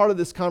you're part of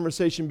this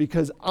conversation,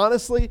 because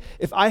honestly,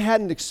 if I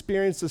hadn't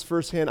experienced this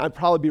firsthand, I'd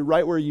probably be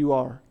right where you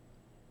are.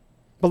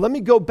 But let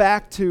me go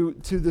back to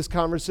this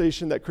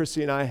conversation that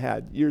Chrissy and I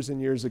had years and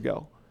years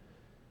ago.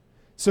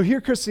 So here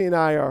Chrissy and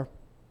I are,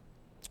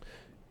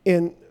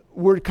 and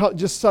we're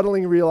just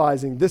suddenly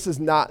realizing this is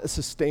not a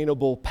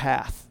sustainable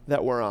path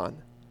that we're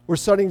on. We're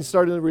starting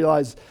to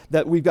realize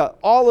that we've got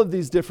all of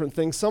these different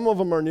things. Some of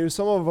them are new,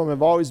 some of them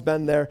have always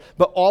been there,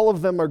 but all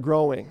of them are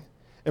growing.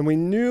 And we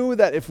knew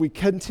that if we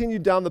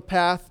continued down the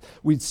path,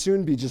 we'd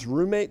soon be just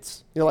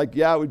roommates.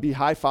 We'd be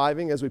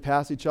high-fiving as we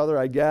pass each other,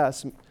 I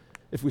guess,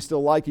 if we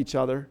still like each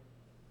other.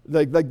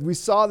 We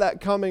saw that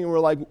coming, and we're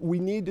like, we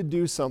need to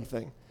do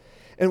something.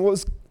 And what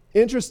was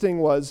interesting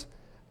was,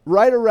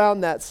 right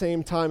around that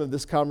same time of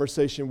this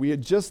conversation, we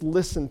had just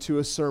listened to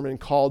a sermon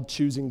called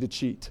Choosing to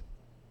Cheat.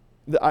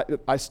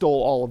 I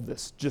stole all of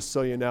this, just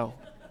so you know.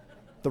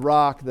 The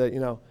Rock,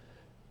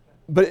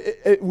 But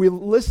we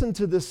listened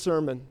to this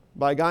sermon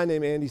by a guy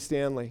named Andy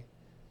Stanley,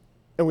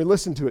 and we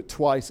listened to it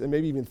twice and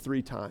maybe even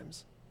 3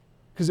 times,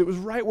 because it was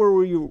right where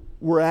we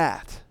were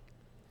at.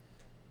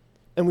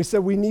 And we said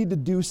we need to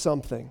do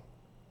something.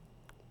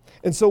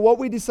 And so what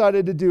we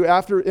decided to do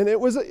and it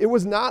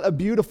was not a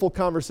beautiful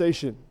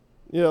conversation.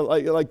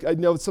 Like I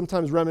know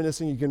sometimes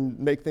reminiscing, you can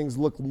make things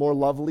look more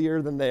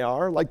lovelier than they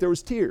are. There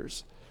was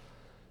tears.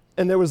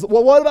 And there was,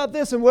 well, what about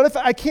this? And what if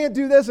I can't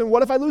do this? And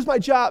what if I lose my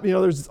job?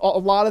 There's a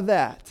lot of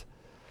that.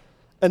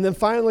 And then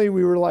finally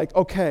we were like,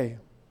 okay,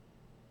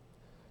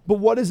 but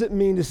what does it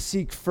mean to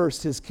seek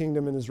first his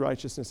kingdom and his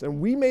righteousness?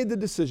 And we made the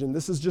decision,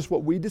 this is just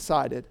what we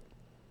decided,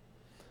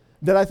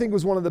 that I think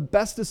was one of the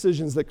best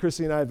decisions that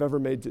Chrissy and I have ever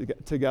made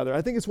together.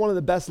 I think it's one of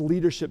the best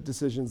leadership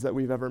decisions that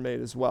we've ever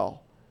made as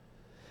well.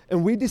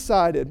 And we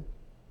decided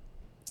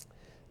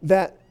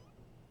that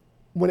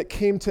when it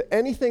came to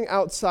anything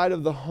outside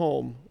of the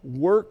home,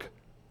 work,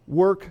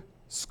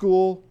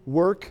 school,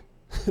 work,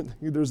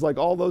 there's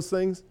all those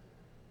things,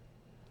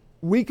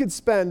 we could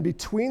spend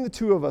between the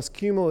two of us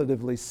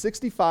cumulatively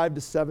 65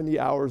 to 70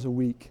 hours a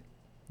week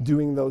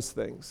doing those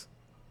things.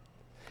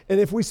 And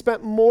if we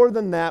spent more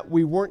than that,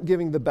 we weren't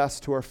giving the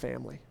best to our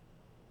family.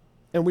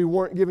 And we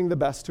weren't giving the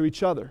best to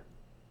each other.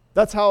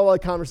 That's how the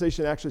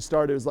conversation actually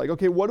started. It was like,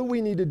 okay, what do we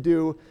need to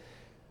do?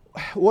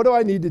 What do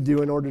I need to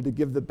do in order to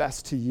give the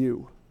best to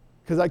you?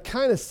 Because I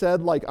kind of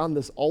said like on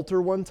this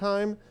altar one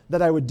time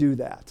that I would do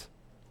that.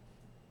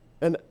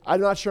 And I'm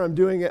not sure I'm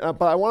doing it,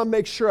 but I want to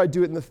make sure I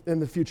do it in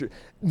the future.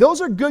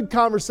 Those are good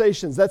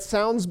conversations. That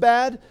sounds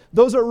bad.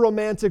 Those are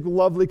romantic,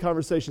 lovely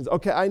conversations.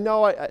 Okay, I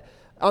know I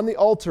on the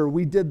altar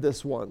we did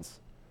this once.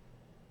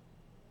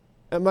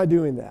 Am I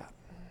doing that?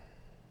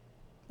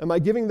 Am I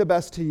giving the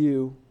best to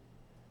you?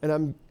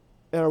 And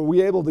are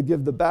we able to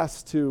give the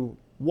best to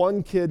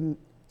one kid,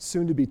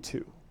 soon to be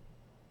two?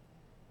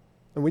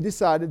 And we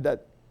decided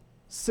that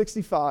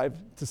 65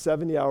 to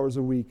 70 hours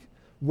a week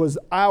was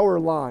our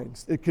line.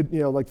 It could,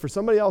 like for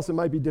somebody else it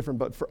might be different,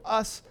 but for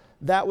us,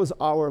 that was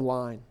our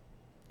line.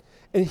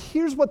 And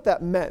here's what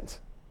that meant.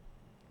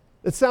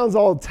 It sounds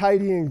all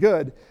tidy and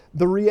good.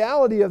 The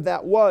reality of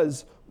that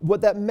was,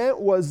 what that meant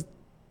was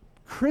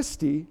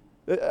Christy,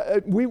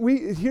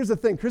 here's the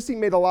thing, Christy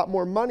made a lot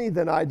more money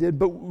than I did,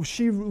 but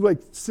she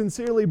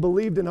sincerely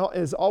believed and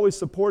has always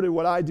supported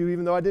what I do,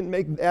 even though I didn't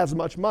make as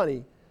much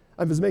money.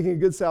 I was making a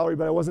good salary,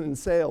 but I wasn't in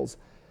sales.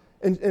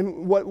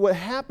 And what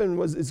happened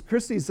was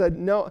Christy said,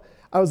 no.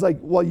 I was like,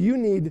 well, you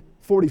need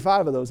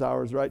 45 of those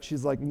hours, right?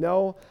 She's like,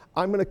 no,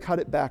 I'm going to cut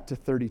it back to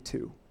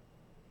 32.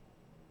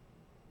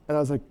 And I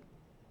was like,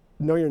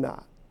 no, you're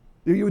not.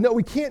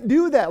 We can't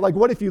do that. Like,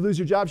 what if you lose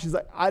your job? She's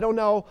like, I don't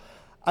know.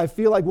 I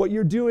feel like what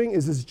you're doing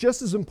is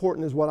just as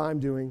important as what I'm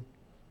doing.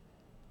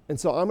 And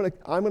so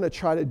I'm gonna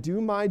try to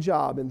do my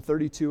job in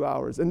 32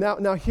 hours. And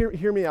now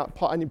hear me out.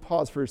 I need to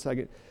pause for a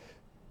second.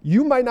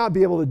 You might not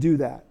be able to do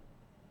that.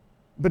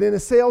 But in a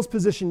sales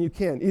position, you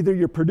can. Either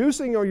you're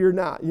producing or you're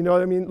not. You know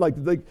what I mean? Like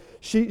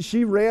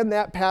she ran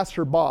that past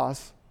her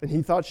boss, and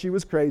he thought she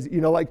was crazy.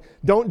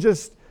 Don't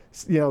just,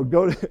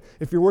 go to,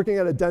 if you're working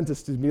at a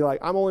dentist, to be like,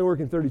 I'm only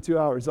working 32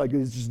 hours. Like,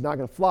 it's just not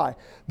going to fly.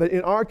 But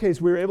in our case,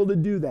 we were able to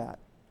do that.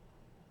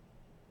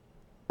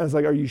 I was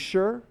like, are you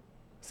sure?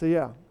 I said,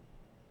 yeah.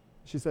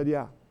 She said,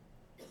 yeah.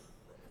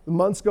 The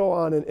months go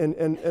on,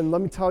 and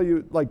let me tell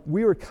you,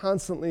 we were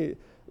constantly,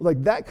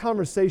 that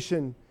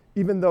conversation,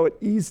 even though it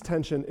eased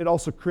tension, it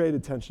also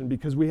created tension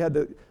because we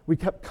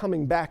kept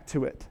coming back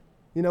to it.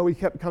 We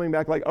kept coming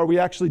back are we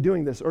actually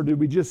doing this? Or did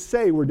we just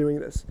say we're doing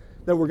this,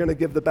 that we're going to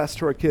give the best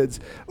to our kids?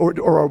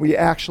 Or are we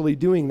actually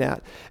doing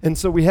that? And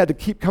so we had to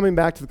keep coming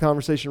back to the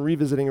conversation,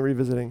 revisiting and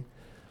revisiting.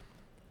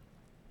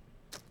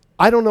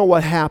 I don't know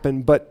what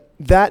happened, but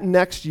that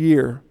next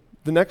year,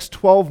 the next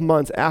 12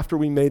 months after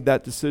we made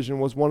that decision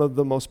was one of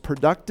the most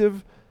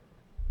productive,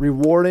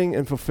 rewarding,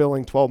 and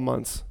fulfilling 12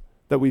 months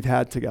that we've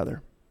had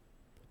together.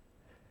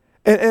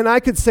 And I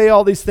could say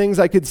all these things.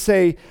 I could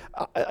say,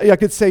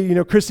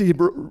 Christy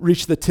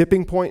reached the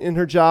tipping point in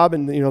her job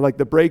and,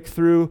 the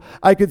breakthrough.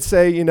 I could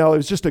say, it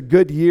was just a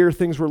good year.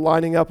 Things were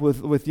lining up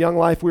with Young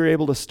Life. We were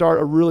able to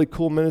start a really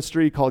cool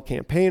ministry called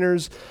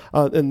Campaigners.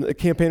 And the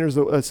Campaigners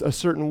a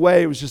certain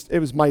way. It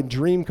was my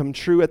dream come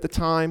true at the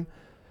time.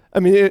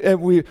 I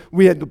mean,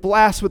 we had the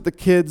blast with the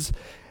kids.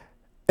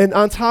 And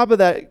on top of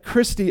that,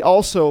 Christy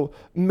also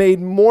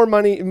made more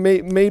money,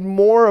 made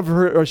more of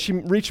her, or she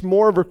reached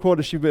more of her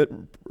quota. She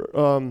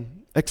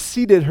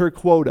exceeded her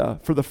quota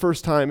for the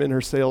first time in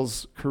her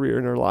sales career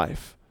in her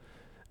life.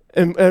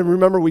 And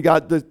remember, we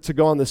got to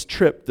go on this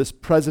trip, this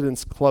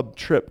President's Club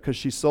trip, because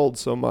she sold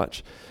so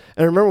much.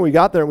 And I remember we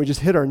got there and we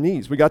just hit our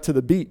knees. We got to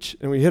the beach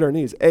and we hit our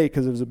knees. A,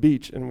 because it was a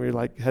beach and we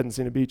hadn't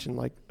seen a beach in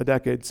a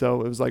decade,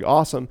 so it was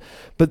awesome.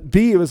 But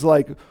B, it was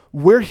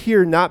we're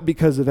here not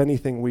because of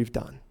anything we've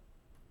done.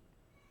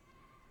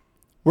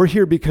 We're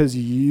here because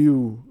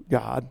you,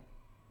 God,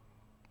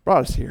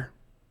 brought us here.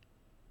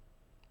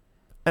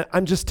 And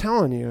I'm just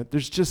telling you,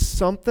 there's just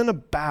something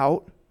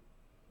about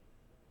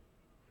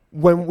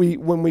when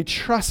we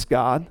trust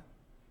God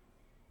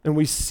and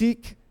we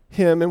seek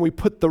Him and we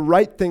put the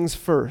right things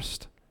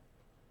first,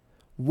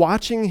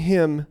 watching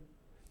Him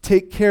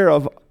take care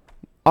of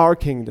our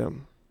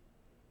kingdom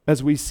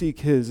as we seek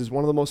His is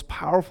one of the most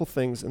powerful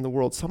things in the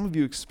world. Some of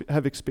you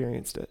have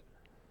experienced it.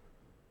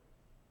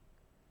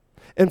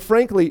 And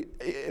frankly,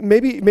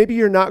 maybe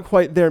you're not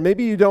quite there.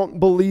 Maybe you don't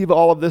believe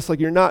all of this.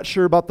 You're not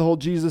sure about the whole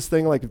Jesus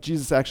thing, if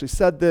Jesus actually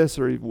said this,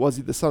 or was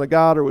He the Son of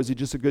God, or was He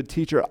just a good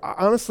teacher?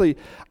 Honestly,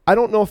 I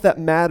don't know if that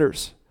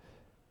matters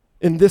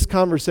in this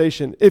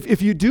conversation.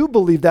 If you do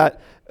believe that,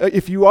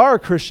 if you are a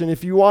Christian,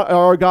 if you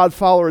are a God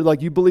follower,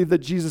 you believe that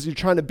Jesus, you're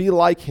trying to be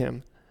like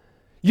Him,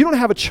 you don't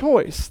have a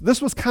choice.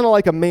 This was kind of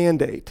like a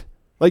mandate.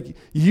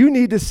 You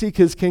need to seek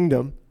His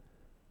kingdom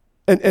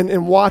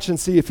and watch and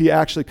see if He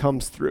actually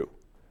comes through.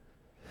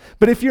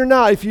 But if you're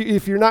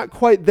not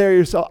quite there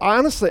yourself,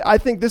 honestly, I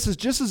think this is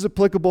just as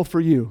applicable for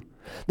you.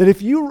 That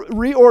if you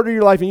reorder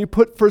your life and you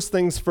put first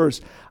things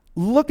first,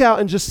 look out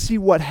and just see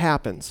what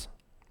happens.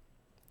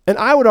 And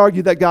I would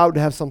argue that God would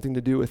have something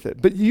to do with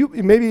it. But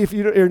maybe if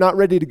you're not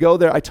ready to go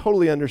there, I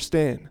totally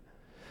understand.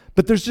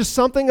 But there's just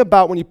something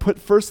about when you put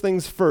first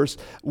things first,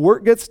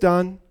 work gets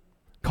done,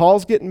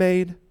 calls get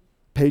made,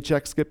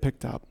 paychecks get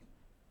picked up.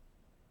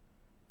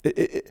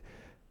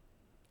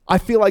 I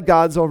feel like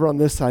God's over on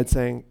this side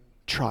saying,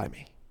 try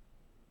me.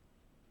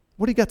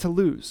 What do you got to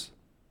lose?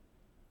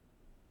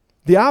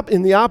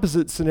 In the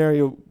opposite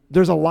scenario,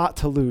 there's a lot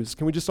to lose.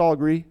 Can we just all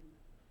agree?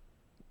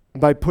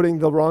 By putting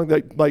the wrong,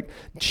 like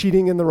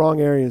cheating in the wrong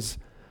areas,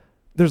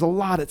 there's a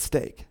lot at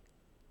stake.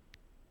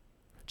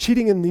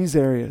 Cheating in these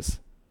areas,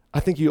 I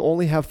think you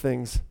only have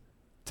things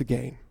to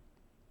gain.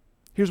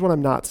 Here's what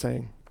I'm not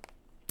saying.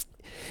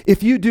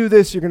 If you do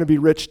this, you're going to be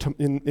rich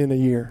in a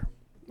year.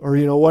 Or,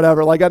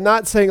 whatever. Like, I'm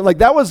not saying, like,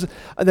 that was,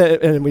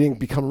 and we didn't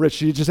become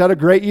rich. You just had a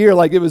great year.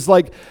 Like, it was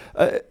like,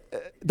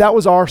 that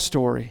was our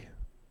story.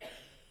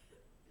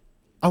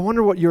 I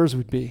wonder what yours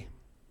would be.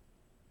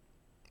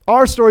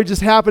 Our story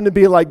just happened to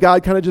be like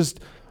God kind of just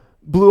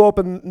blew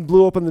open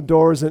the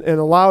doors and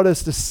allowed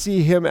us to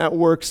see him at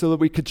work so that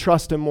we could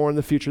trust him more in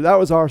the future. That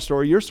was our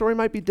story. Your story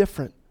might be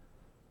different.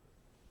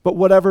 But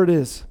whatever it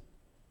is,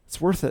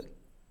 it's worth it.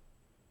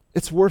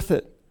 It's worth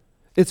it.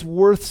 It's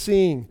worth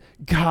seeing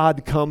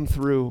God come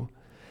through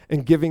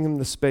and giving him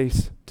the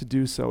space to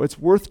do so. It's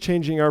worth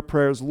changing our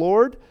prayers.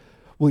 Lord,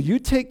 will you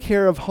take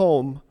care of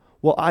home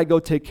while I go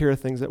take care of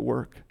things at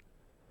work?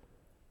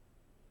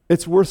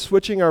 It's worth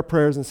switching our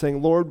prayers and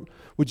saying, Lord,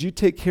 would you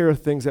take care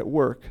of things at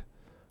work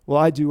while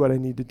I do what I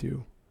need to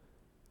do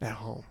at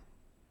home?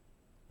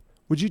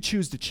 Would you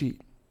choose to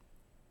cheat?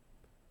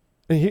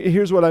 And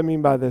here's what I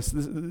mean by this.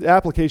 The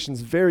application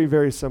is very,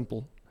 very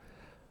simple.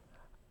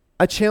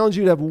 I challenge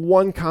you to have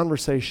one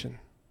conversation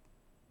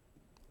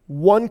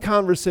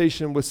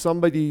with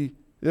somebody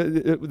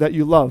that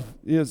you love,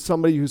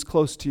 somebody who's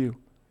close to you.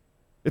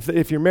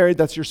 If you're married,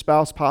 that's your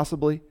spouse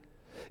possibly.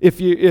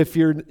 If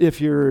you're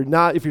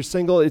not, if you're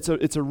single, it's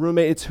a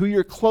roommate. It's who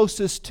you're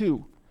closest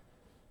to.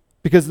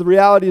 Because the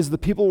reality is the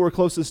people we're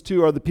closest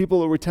to are the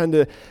people that we tend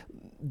to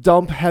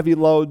dump heavy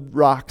load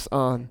rocks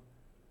on.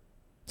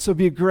 So it'd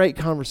be a great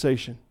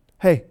conversation.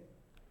 Hey,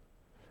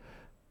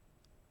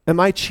 am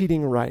I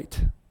cheating right?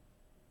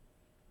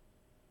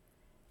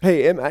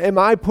 Hey, am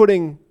I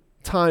putting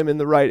time in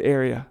the right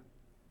area?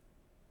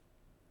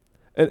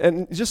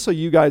 And just so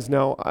you guys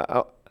know,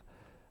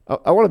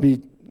 I want to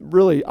be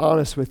really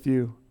honest with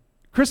you.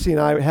 Christy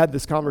and I had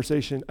this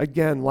conversation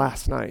again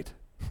last night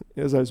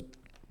as I was,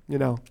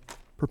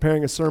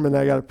 preparing a sermon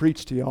that I got to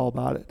preach to you all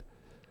about it.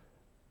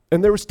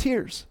 And there was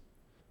tears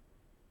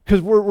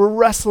because we're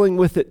wrestling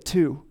with it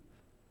too.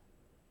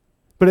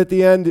 But at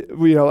the end,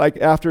 like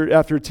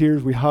after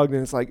tears, we hugged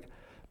and it's like,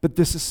 but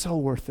this is so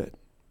worth it.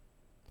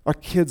 Our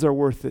kids are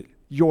worth it.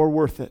 You're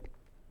worth it.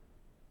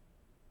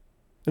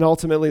 And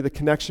ultimately, the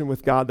connection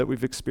with God that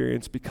we've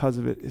experienced because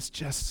of it is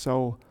just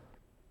so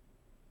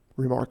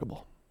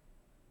remarkable.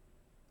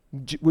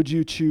 Would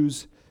you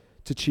choose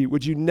to cheat?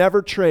 Would you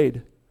never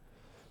trade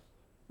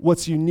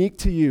what's unique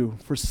to you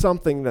for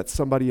something that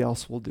somebody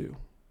else will do?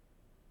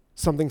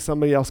 Something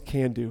somebody else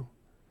can do?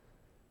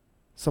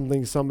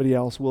 Something somebody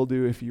else will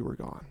do if you were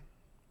gone?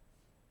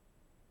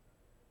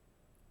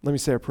 Let me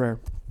say a prayer.